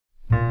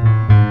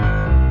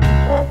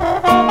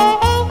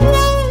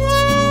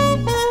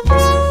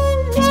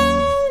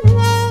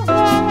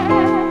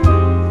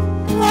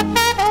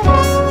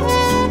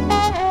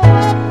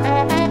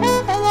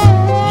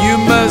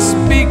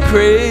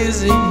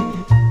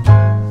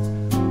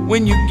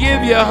When you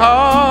give your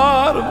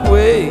heart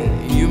away,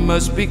 you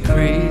must be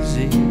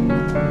crazy.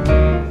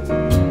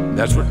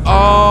 That's what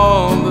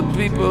all the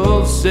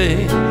people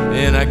say,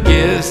 and I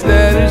guess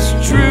that is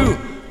true,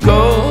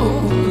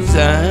 'cause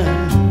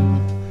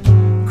I'm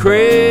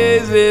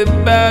crazy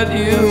about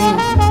you.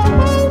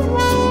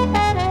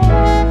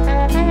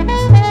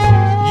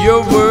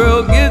 Your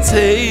world gets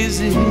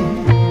hazy,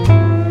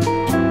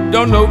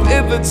 don't know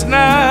if it's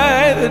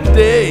night or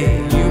day,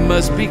 you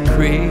must be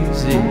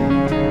crazy.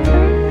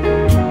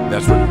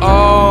 That's what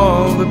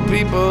all the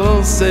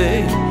people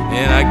say,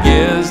 and I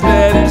guess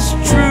that is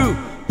true,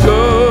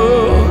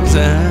 'cause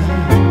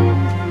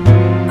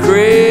I'm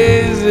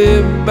crazy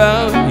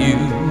about you.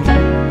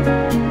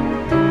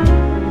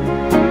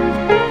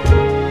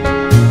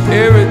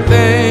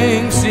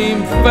 Everything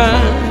seemed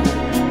fine,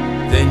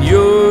 then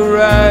your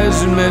eyes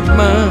met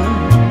mine,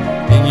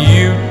 and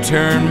you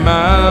turned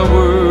my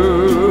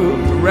world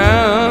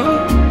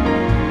around.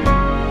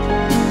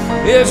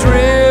 It's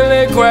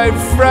really quite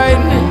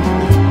frightening,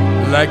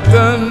 like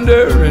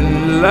thunder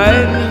and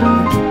lightning.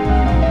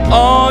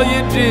 All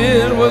you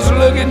did was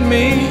look at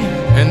me,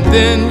 and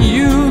then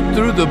you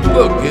threw the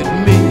book at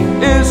me.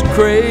 It's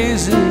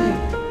crazy.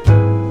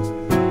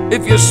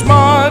 If you're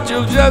smart,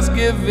 you'll just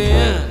give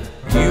in.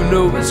 You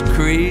know it's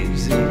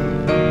crazy.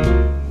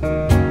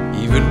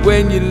 Even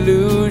when you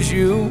lose,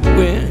 you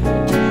win.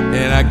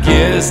 And I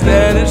guess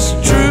that it's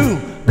true,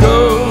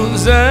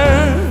 'cause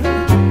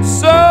I'm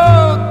so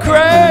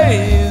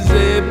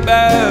crazy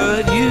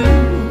about you.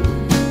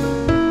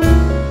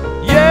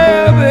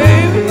 Yeah,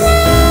 baby.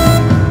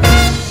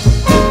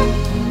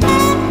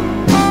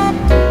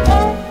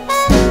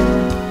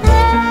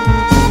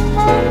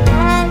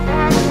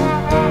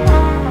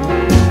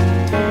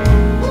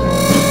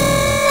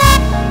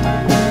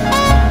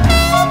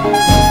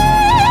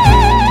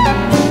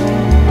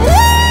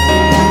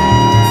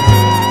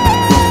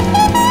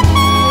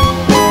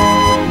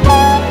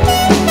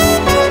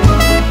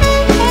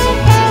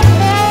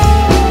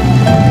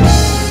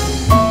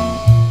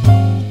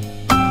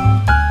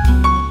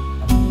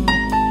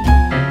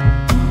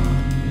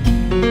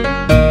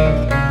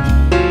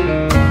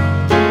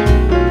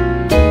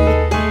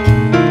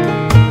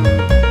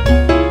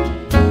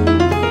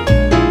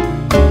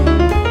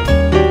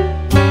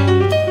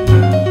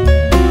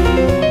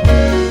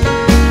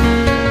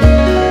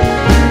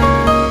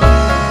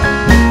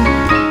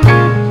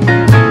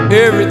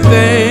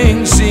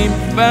 Everything seemed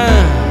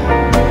fine,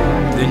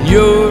 then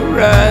your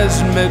eyes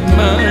met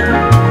mine,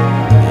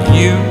 and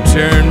you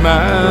turned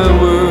my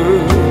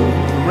world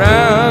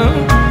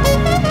around.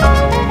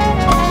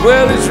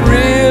 Well, it's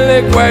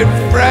really quite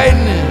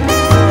frightening,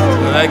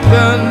 like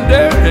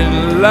thunder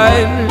and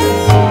lightning.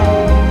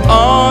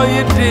 All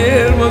you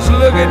did was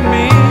look at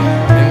me,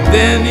 and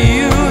then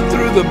you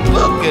threw the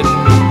book at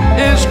me.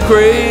 It's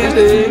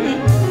crazy.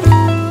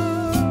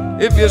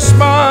 If you're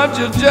smart,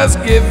 you'll just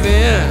give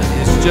in.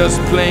 It's just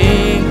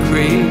plain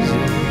crazy.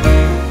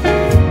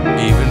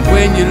 Even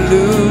when you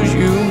lose,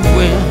 you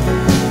win.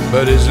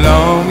 But as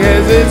long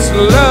as it's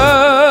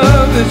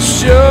love, it's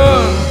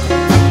sure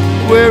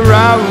where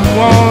I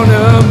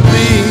wanna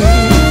be.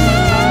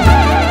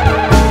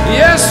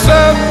 Yes,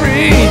 I'm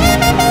free,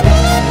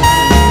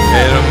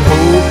 and I'm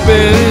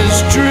hoping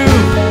it's true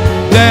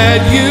that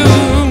you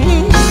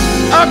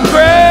are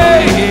crazy.